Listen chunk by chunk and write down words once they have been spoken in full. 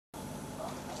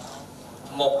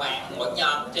một bạn mỗi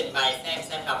nhóm trình bày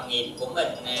xem đồng nghiệp của mình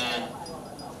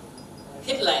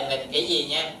khích lệ mình cái gì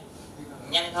nha.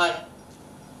 Nhanh thôi.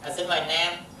 Xin mời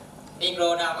Nam.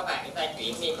 Micro đâu các bạn, chúng ta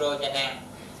chuyển micro cho Nam.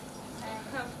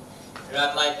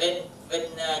 Rồi mời Vinh.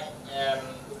 Vinh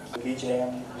ghi cho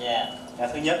em. Dạ.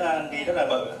 Thứ nhất anh ghi rất là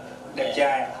bự, đẹp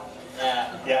trai.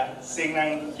 Dạ. Siêng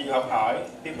năng, chịu học hỏi,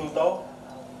 tiếp thu tốt.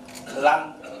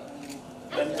 Lanh.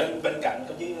 Bên cạnh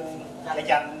có chữ cái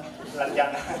chanh, lanh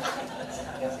chanh.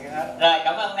 Rồi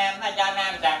cảm ơn Nam, cho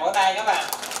Nam tràng vỗ tay các bạn.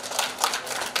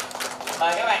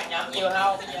 Mời các bạn nhóm nhiều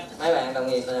hâu bây giờ. Mấy bạn đồng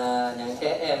nghiệp nhận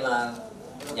xét em là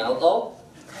nhậu tốt,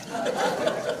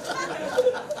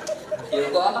 chịu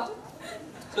có,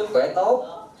 sức khỏe tốt,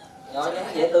 nhỏ nhắn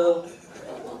dễ thương,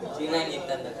 siêng năng nhiệt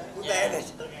tình.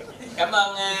 Cảm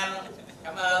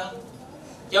ơn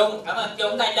Trung, cảm ơn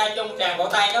Trung, tay cho Trung tràng vỗ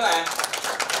tay các bạn.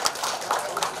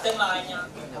 Xin mời nha.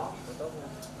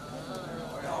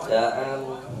 Dạ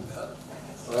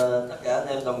tất cả anh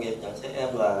em đồng nghiệp nhận xét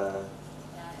em là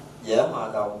dễ hòa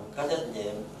đồng, có trách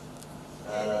nhiệm,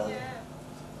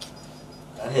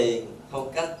 hiền,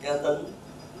 phong cách, cá tính,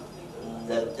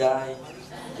 đẹp trai,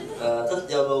 thích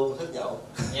giao lưu, thích nhậu.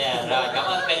 Dạ rồi, cảm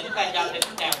ơn Tính, tay cho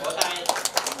Tính tràng vỗ tay.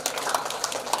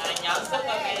 Nhóm sức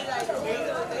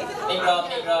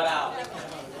micro đâu?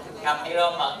 Cầm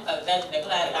micro Mẫn, tự tin, đứng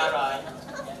lên đâu rồi?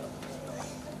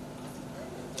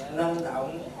 Năng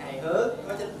động, hài hước,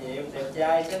 có trách nhiệm, đẹp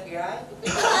trai, sát gái.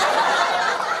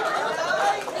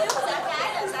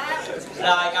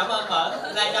 Rồi cảm ơn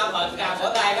Mẫn, tay cho Mẫn tràng vỗ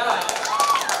tay các bạn.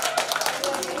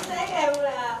 Nhận xét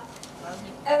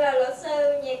em là luật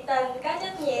sư, nhiệt tình, có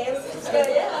trách nhiệm, cười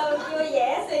dễ thương, vui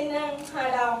vẻ, siêng năng, hòa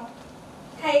đồng,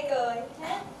 hay cười.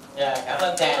 Dạ, cảm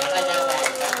ơn Tràng, tay cho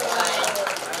Tràng tràng vỗ tay.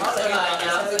 Xin mời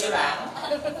nhóm các bạn.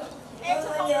 Em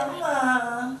có nhóm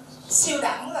siêu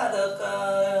đẳng là được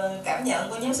cảm nhận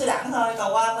của nhóm siêu đẳng thôi,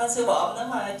 còn qua bên siêu bộm nữa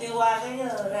mà chưa qua cái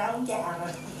ra uống trà rồi.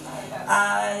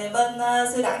 Bên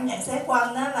siêu đẳng nhận xét của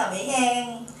anh đó là Mỹ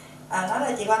An, nói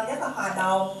là chị Oanh rất là hòa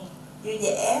đồng, vui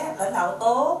vẻ, lãnh đạo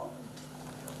tốt.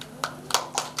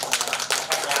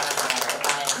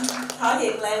 Hỏi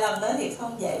thiệt lại làm nữa thiệt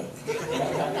không vậy?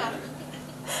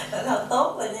 Lãnh đạo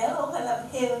tốt là nhớ không phải làm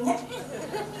theo nhé.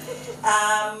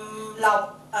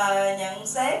 Lộc nhận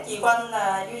xét chị Oanh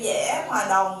là vui vẻ, hòa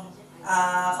đồng,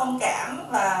 thông cảm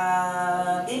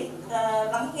và biết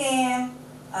lắng nghe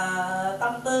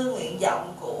tâm tư, nguyện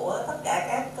vọng của tất cả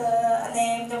các anh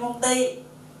em trong công ty.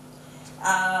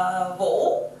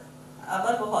 Vũ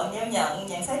bên bộ phận giao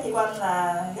nhận xét chị Oanh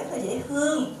là rất là dễ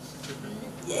thương,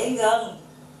 dễ gần,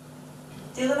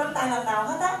 chưa có nắm tay lần nào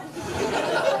hết á.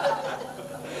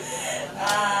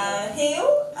 Hiếu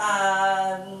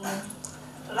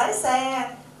lái xe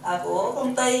của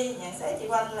công ty nhận xét chị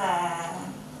Oanh là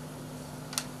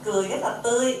cười rất là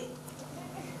tươi,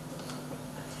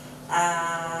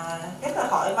 rất là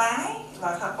thoải mái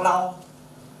và thật lòng.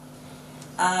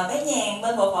 Bé Nhàn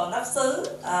bên bộ phận đáp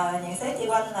xứ nhận xét chị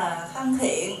Oanh là thân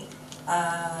thiện,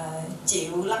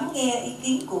 chịu lắng nghe ý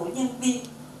kiến của nhân viên.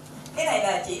 Cái này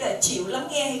là chỉ là chịu lắng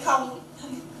nghe hay không,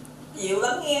 chịu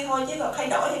lắng nghe thôi chứ còn thay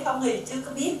đổi hay không thì chưa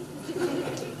có biết.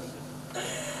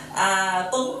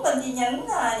 Tuấn bên chi nhánh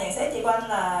nhận xét chị Oanh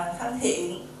là thân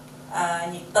thiện,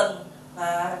 nhiệt tình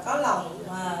và có lòng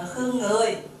thương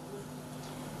người.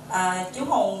 Chú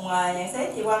Hùng nhận xét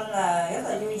chị Oanh là rất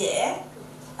là vui vẻ.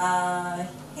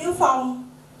 Hiếu Phong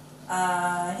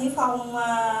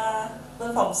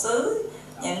bên phòng xứ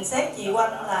nhận xét chị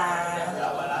Oanh là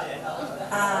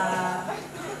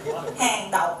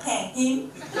hàng độc, hàng hiếm.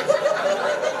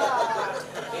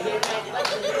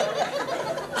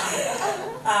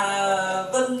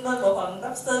 Vinh bên bộ phận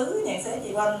đáp xứ nhận xét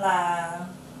chị Oanh là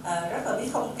rất là biết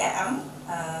thông cảm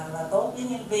và tốt với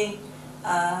nhân viên.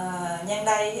 Nhân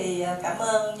đây thì cảm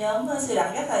ơn nhóm siêu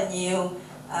đẳng rất là nhiều,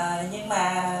 nhưng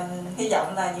mà hy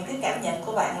vọng là những cái cảm nhận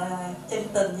của bạn là chân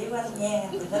tình với anh nha,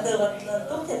 đừng có đưa lên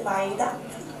tốt trên bay đó.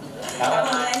 Cảm ơn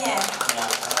cả nhà.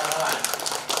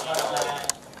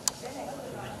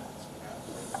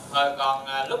 Rồi còn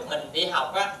lúc mình đi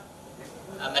học á,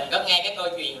 mình có nghe cái câu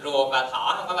chuyện rùa và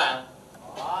thỏ không các bạn?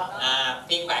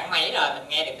 Phiên bản mấy rồi, mình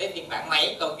nghe được cái phiên bản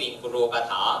mấy câu chuyện của rùa và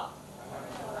thỏ?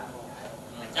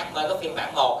 Chắc mới có phiên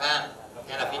bản 1 ha,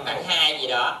 hay là phiên bản 2 gì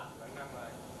đó.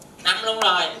 5 luôn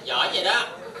rồi, giỏi vậy đó.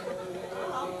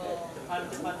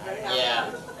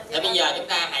 Thế bây giờ chúng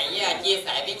ta hãy chia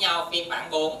sẻ với nhau phiên bản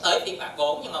 4 tới phiên bản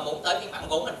 4, nhưng mà muốn tới phiên bản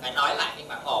 4 mình phải nói lại phiên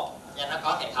bản 1 cho nó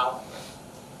có hệ thống.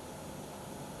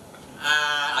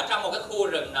 Ở trong một cái khu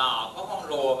rừng nọ có con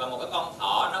rùa và một cái con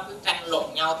thỏ, nó cứ tranh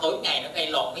luận nhau, tối ngày nó gây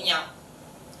lộn với nhau,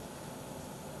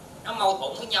 nó mâu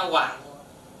thuẫn với nhau hoài.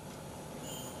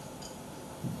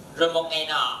 Rồi một ngày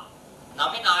nọ nó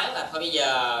mới nói là thôi bây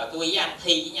giờ tôi với anh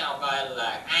thi với nhau coi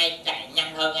là ai chạy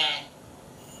nhanh hơn ai.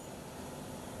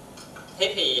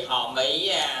 Thế thì họ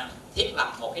mới thiết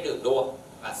lập một cái đường đua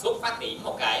và xuất phát điểm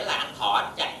một cái là anh Thỏ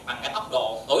anh chạy bằng cái tốc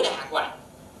độ tối đa của anh.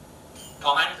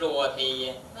 Còn anh rùa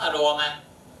thì nó là rùa mà,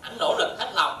 anh nỗ lực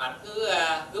hết lòng mà anh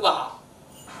cứ bò.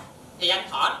 Thì anh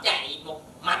Thỏ anh chạy một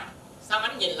mạch, xong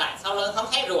anh nhìn lại sau lưng không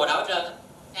thấy rùa đâu hết trơn.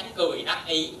 Anh cười đắc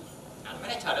ý, anh mới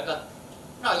nói trời đất ơi,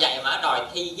 nó vậy mà đòi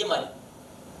thi với mình,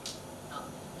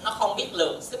 nó không biết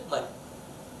lượng sức mình.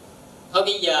 Thôi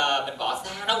bây giờ mình bỏ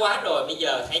xa nó quá rồi, bây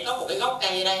giờ thấy có một cái gốc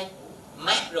cây đây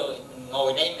mát rồi, mình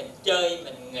ngồi đây mình chơi,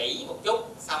 mình nghỉ một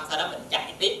chút, xong sau đó mình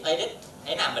chạy tiếp tới đích,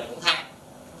 thế nào mình cũng thắng,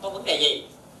 không có vấn đề gì.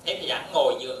 Thế thì anh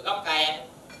ngồi dựa gốc cây, anh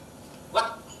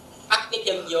bắt cái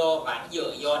chân vô và anh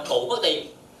dựa vô, anh ngủ có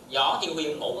tiền, gió hiu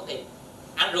hiu ngủ có tiền.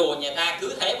 Anh rùa nhà ta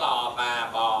cứ thế bò và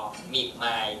bò miệt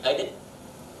mài tới đích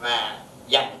và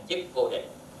giành chức vô địch.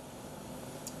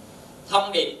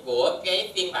 Thông điệp của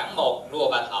cái phiên bản 1 rùa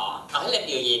và thỏ nói lên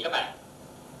điều gì các bạn?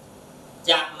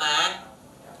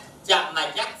 Chậm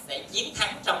mà chắc sẽ chiến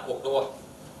thắng trong cuộc đua.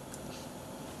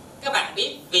 Các bạn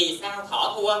biết vì sao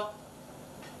thỏ thua?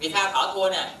 Vì sao thỏ thua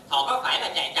nè? Thỏ có phải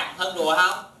là chạy chậm hơn rùa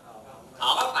không?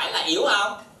 Thỏ có phải là yếu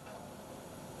không?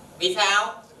 Vì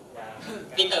sao?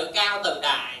 Vì tự cao tự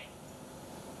đại.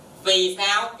 Vì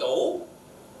sao?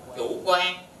 Chủ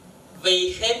quan.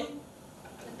 Vì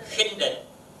khinh địch.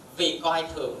 Vì coi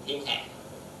thường thiên hạ,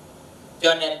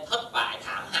 cho nên thất bại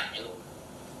thảm hại luôn.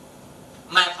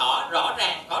 Mà thỏ rõ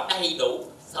ràng có đầy đủ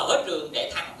sở trường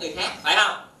để thắng người khác, phải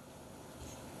không?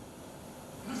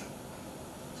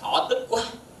 Thỏ tức quá,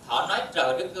 thỏ nói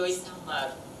trời đất ơi, sao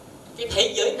mà cái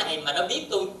thế giới này mà nó biết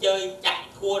tôi chơi chạy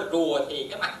thua rùa thì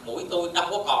cái mặt mũi tôi đâu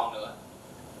có còn nữa.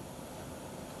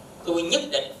 Tôi nhất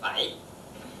định phải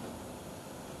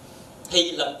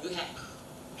thi lần thứ hai.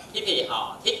 Thế thì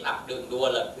họ thiết lập đường đua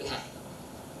lần thứ hai.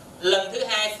 Lần thứ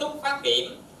hai xuất phát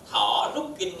điểm, thỏ rút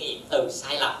kinh nghiệm từ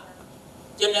sai lầm,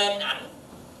 cho nên ảnh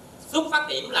xuất phát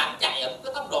điểm là ảnh chạy ở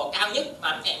cái tốc độ cao nhất mà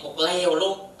ảnh chạy một lèo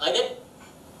luôn ở đích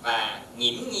và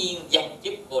nghiễm nhiên giành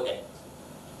chức vô địch.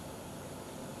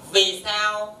 Vì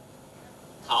sao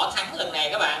thỏ thắng lần này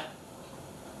các bạn?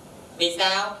 Vì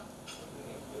sao?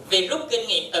 Vì rút kinh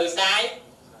nghiệm từ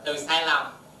sai lầm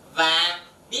và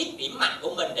biết điểm mạnh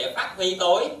của mình để phát huy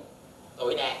tối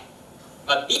đa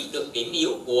và biết được điểm yếu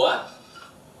của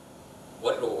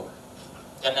rùa.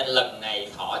 Cho nên lần này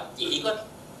thỏ chỉ có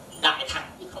đại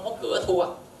thắng chứ không có cửa thua.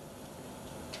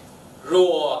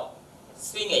 Rùa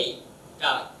suy nghĩ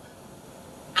trời,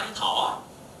 anh thỏ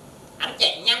anh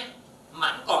chạy nhanh mà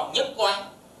anh còn nhất quan,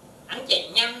 anh chạy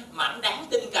nhanh mà anh đáng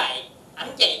tin cậy,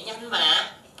 anh chạy nhanh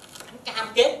mà anh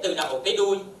cam kết từ đầu tới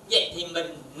đuôi, vậy thì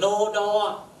mình no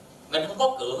đo, mình không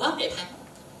có cửa để thắng.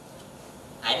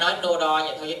 Hãy nói no đo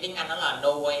vậy thôi, tiếng Anh nó là no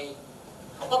way,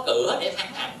 không có cửa để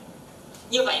thắng ảnh.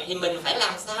 Như vậy thì mình phải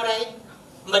làm sao đây?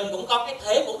 Mình cũng có cái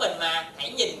thế của mình mà, hãy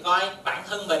nhìn coi bản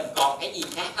thân mình còn cái gì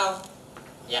khác không.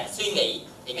 Thì anh suy nghĩ,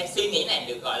 thì cái suy nghĩ này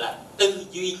được gọi là tư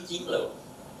duy chiến lược.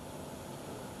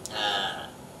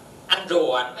 Anh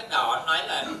rùa anh bắt đầu anh nói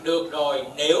là được rồi,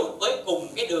 nếu với cùng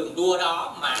cái đường đua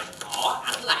đó mà thỏ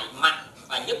ảnh lại mạnh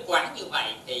và nhất quán như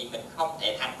vậy thì mình không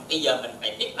thể thắng. Bây giờ mình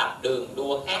phải thiết lập đường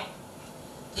đua khác.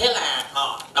 Thế là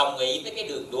họ đồng ý với cái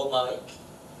đường đua mới.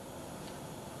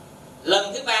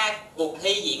 Lần thứ ba cuộc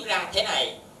thi diễn ra thế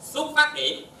này. Xuất phát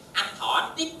điểm, anh thỏ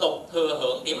tiếp tục thừa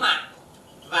hưởng điểm mạnh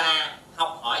và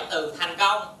học hỏi từ thành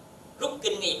công, rút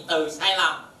kinh nghiệm từ sai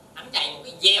lầm. Anh chạy một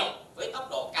cái dèo với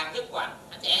tốc độ cao nhất của anh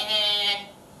chạy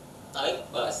tới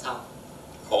bờ sông.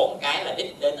 Khổ một cái là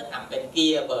đích đến nó nằm bên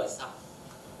kia bờ sông.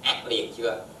 Ác liệt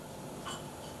chưa?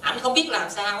 Anh không biết làm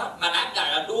sao á, mà đã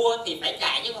gọi là đua thì phải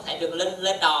chạy chứ không thể được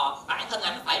lên đò. Bản thân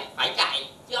anh phải chạy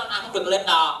chứ anh không được lên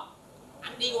đò.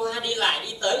 Anh đi qua đi lại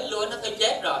đi tới lui nó thôi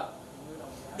chết rồi.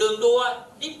 Đường đua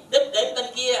đích đến bên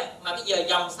kia mà bây giờ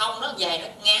dòng sông nó dài, nó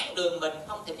ngán đường mình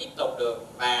không thể tiếp tục được.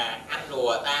 Và anh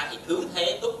rùa ta thì cứ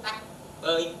thế túc tắc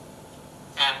bơi,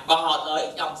 bò tới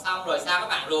dòng sông rồi sao các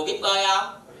bạn? Rùa biết bơi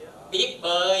không? Biết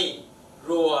bơi.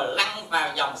 Rùa lăn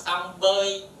vào dòng sông,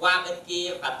 bơi qua bên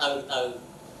kia và từ từ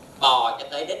bò cho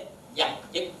tới đích, giành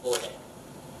chức vô địch.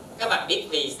 Các bạn biết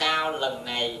vì sao lần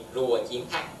này rùa chiến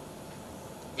thắng?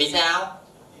 Vì sao?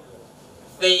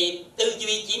 Vì tư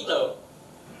duy chiến lược.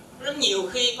 Rất nhiều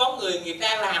khi có người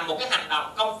ta làm một cái hành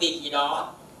động công việc gì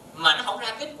đó mà nó không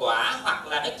ra kết quả hoặc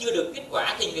là nó chưa được kết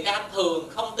quả thì người ta thường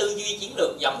không tư duy chiến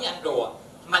lược giống như anh rùa,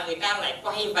 mà người ta lại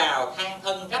quay vào than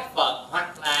thân trách phận,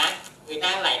 hoặc là người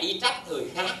ta lại đi trách người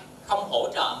khác không hỗ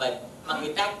trợ mình, mà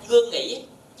người ta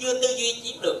chưa tư duy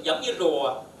chiến lược giống như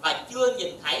rùa và chưa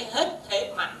nhìn thấy hết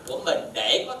thế mạnh của mình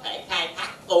để có thể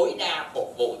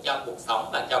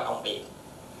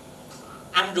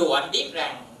Anh rùa anh biết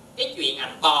rằng cái chuyện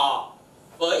anh bò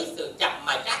với sự chậm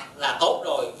mà chắc là tốt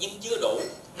rồi, nhưng chưa đủ.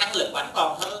 Năng lực của anh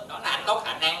còn hơn, đó là anh có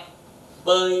khả năng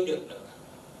bơi được nữa.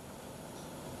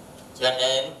 Cho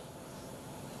nên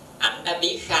anh đã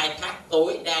biết khai thác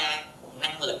tối đa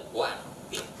năng lực của anh,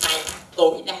 biết khai thác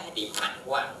tối đa điểm mạnh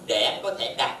của anh để anh có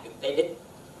thể đạt được tới đích.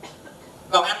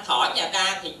 Còn anh thỏ nhà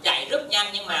ta thì chạy rất nhanh,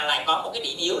 nhưng mà lại có một cái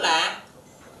điểm yếu là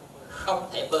không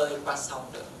thể bơi qua sông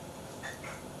được.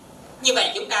 Như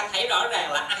vậy chúng ta thấy rõ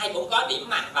ràng là ai cũng có điểm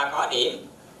mạnh và có điểm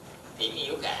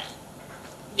yếu cả.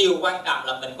 Điều quan trọng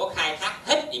là mình có khai thác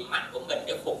hết điểm mạnh của mình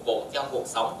để phục vụ cho cuộc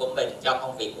sống của mình, cho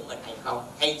công việc của mình hay không,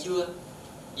 hay chưa.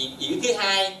 Điểm yếu thứ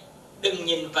hai, đừng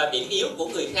nhìn vào điểm yếu của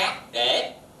người khác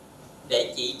để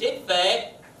chỉ trích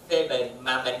phê bình,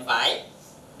 mà mình phải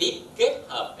biết kết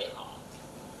hợp với họ.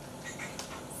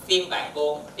 Phiên bản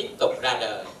 4 tiếp tục ra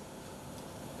đời.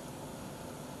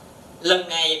 Lần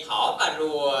này thỏ và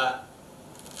rùa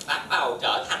bán bầu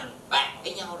trở thành bạn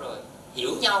với nhau rồi, hiểu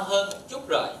nhau hơn một chút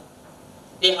rồi,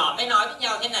 thì họ mới nói với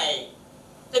nhau thế này: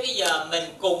 thế bây giờ mình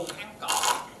cùng ăn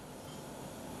cỏ.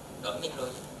 Đổi miệng rồi.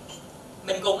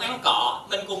 Mình cùng ăn cỏ,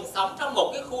 mình cùng sống trong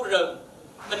một cái khu rừng,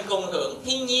 mình cùng hưởng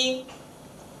thiên nhiên.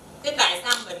 Thế tại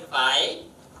sao mình phải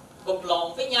vật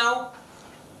lộn với nhau?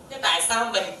 Thế tại sao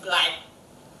mình lại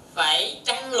phải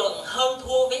tranh luận hơn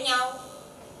thua với nhau?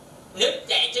 Nếu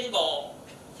chạy trên bộ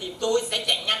thì tôi sẽ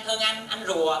chạy nhanh hơn anh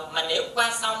rùa, mà nếu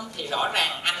qua sông thì rõ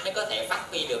ràng anh mới có thể phát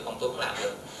huy được, còn tôi không làm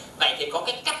được. Vậy thì có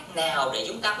cái cách nào để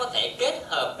chúng ta có thể kết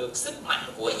hợp được sức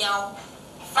mạnh của nhau,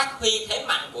 phát huy thế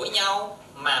mạnh của nhau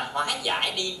mà hóa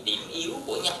giải đi điểm yếu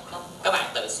của nhau không? Các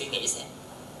bạn tự suy nghĩ xem,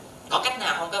 có cách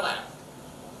nào không các bạn?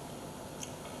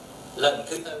 Lần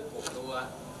thứ tư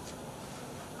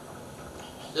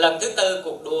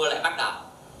cuộc đua lại bắt đầu.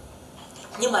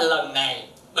 Nhưng mà lần này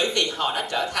bởi vì họ đã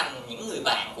trở thành những người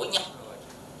bạn của nhau rồi,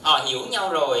 họ hiểu nhau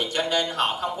rồi, cho nên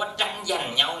họ không có tranh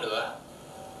giành nhau nữa.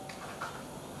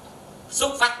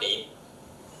 Xuất phát điểm,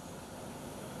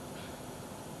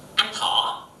 anh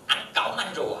thỏ anh cõng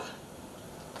anh rùa,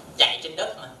 chạy trên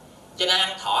đất mà, cho nên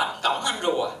anh thỏ anh cõng anh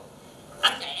rùa,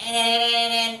 anh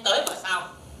chạy tới bờ sông.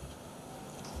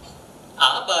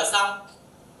 Ở bờ sông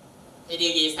thì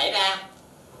điều gì xảy ra?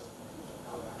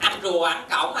 Anh rùa anh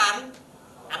cõng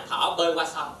anh thỏ bơi qua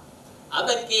sông. Ở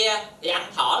bên kia thì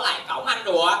anh thỏ lại cõng anh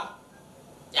rùa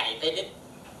chạy tới đích.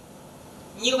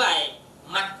 Như vậy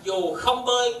mặc dù không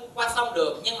bơi qua sông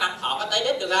được, nhưng mà anh thỏ có tới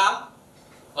đích được không?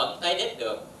 Vẫn tới đích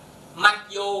được. Mặc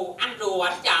dù anh rùa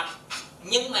anh chậm,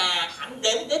 nhưng mà anh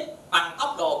đến đích bằng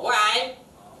tốc độ của ai?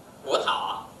 Của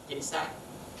thỏ. Chính xác.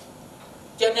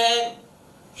 Cho nên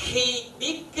khi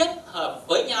biết kết hợp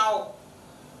với nhau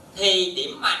thì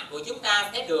điểm mạnh của chúng ta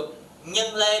sẽ được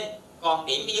nhân lên, còn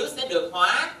điểm yếu sẽ được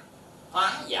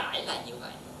hóa giải, là như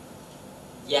vậy.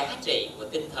 Giá trị của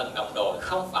tinh thần đồng đội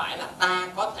không phải là ta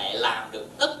có thể làm được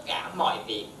tất cả mọi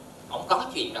việc, không có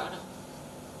chuyện đó đâu.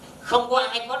 Không có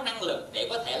ai có năng lực để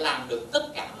có thể làm được tất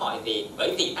cả mọi việc,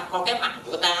 bởi vì ta có cái mạnh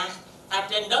của ta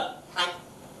trên đất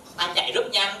ta chạy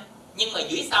rất nhanh, nhưng mà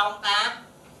dưới sông ta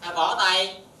bó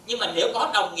tay. Nhưng mà nếu có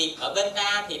đồng nghiệp ở bên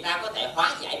ta thì ta có thể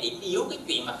hóa giải điểm yếu, cái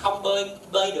chuyện mà không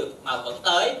bơi được mà vẫn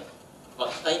tới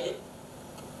đích.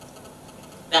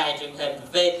 Đài truyền hình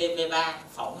VTV3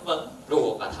 phỏng vấn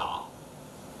rùa và thỏ.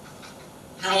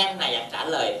 Hai anh này trả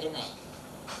lời thế này: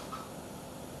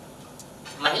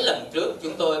 mấy lần trước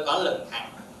chúng tôi có lần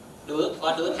thắng,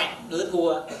 có đứa thắng, đứa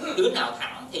thua. Đứa nào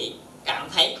thắng thì cảm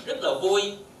thấy rất là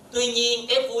vui. Tuy nhiên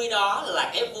cái vui đó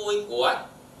là cái vui của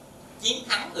chiến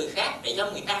thắng người khác, để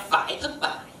cho người ta phải thất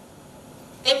bại.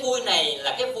 Cái vui này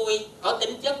là cái vui có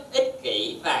tính chất ích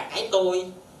kỷ và cái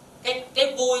tôi.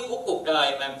 Cái vui của cuộc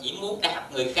đời mà chỉ muốn đạp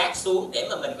người khác xuống để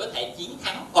mà mình có thể chiến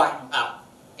thắng toàn tập.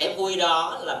 Cái vui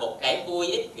đó là một cái vui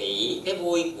ích kỷ, cái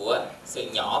vui của sự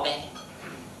nhỏ bé.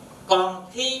 Còn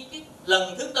khi cái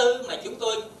lần thứ tư mà chúng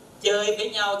tôi chơi với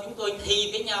nhau, chúng tôi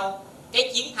thi với nhau,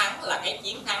 cái chiến thắng là cái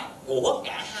chiến thắng của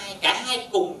cả hai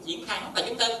cùng chiến thắng, và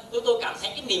tôi cảm thấy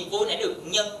cái niềm vui này được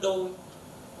nhân đôi.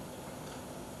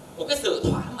 Một cái sự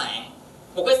thỏa mãn,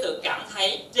 một cái sự cảm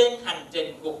thấy trên hành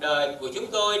trình cuộc đời của chúng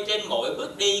tôi, trên mỗi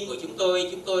bước đi của chúng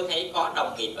tôi thấy có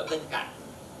đồng nghiệp ở bên cạnh.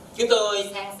 Chúng tôi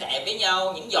san sẻ với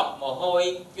nhau những giọt mồ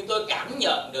hôi, chúng tôi cảm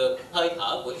nhận được hơi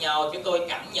thở của nhau, chúng tôi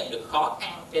cảm nhận được khó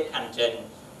khăn trên hành trình,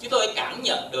 chúng tôi cảm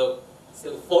nhận được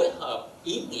sự phối hợp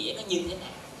ý nghĩa nó như thế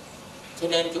nào. Cho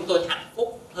nên chúng tôi hạnh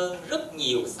phúc hơn rất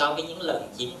nhiều so với những lần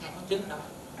chiến thắng trước đó.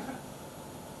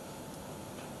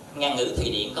 Ngạn ngữ Thụy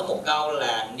Điển có một câu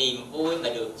là niềm vui mà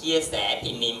được chia sẻ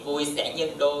thì niềm vui sẽ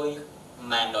nhân đôi,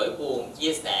 mà nỗi buồn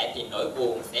chia sẻ thì nỗi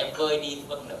buồn sẽ vơi đi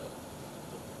phân nửa.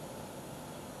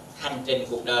 hành trình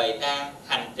cuộc đời ta,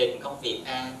 hành trình công việc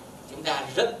ta, chúng ta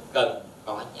rất cần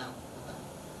có nhau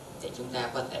để chúng ta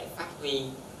có thể phát huy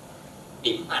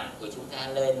điểm mạnh của chúng ta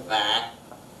lên và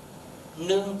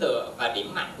nương tựa vào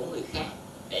điểm mạnh của người khác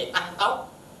để tăng tốc,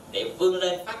 để vươn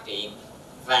lên phát triển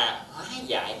và hóa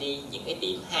giải đi những cái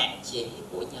điểm hạn chế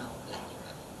của nhau là như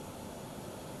vậy.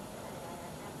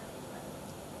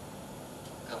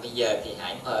 Còn bây giờ thì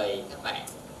hãy mời các bạn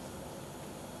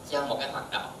cho một cái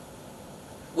hoạt động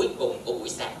cuối cùng của buổi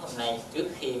sáng hôm nay trước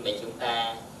khi mà chúng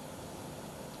ta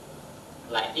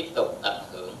lại tiếp tục tận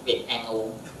hưởng việc ăn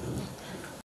uống.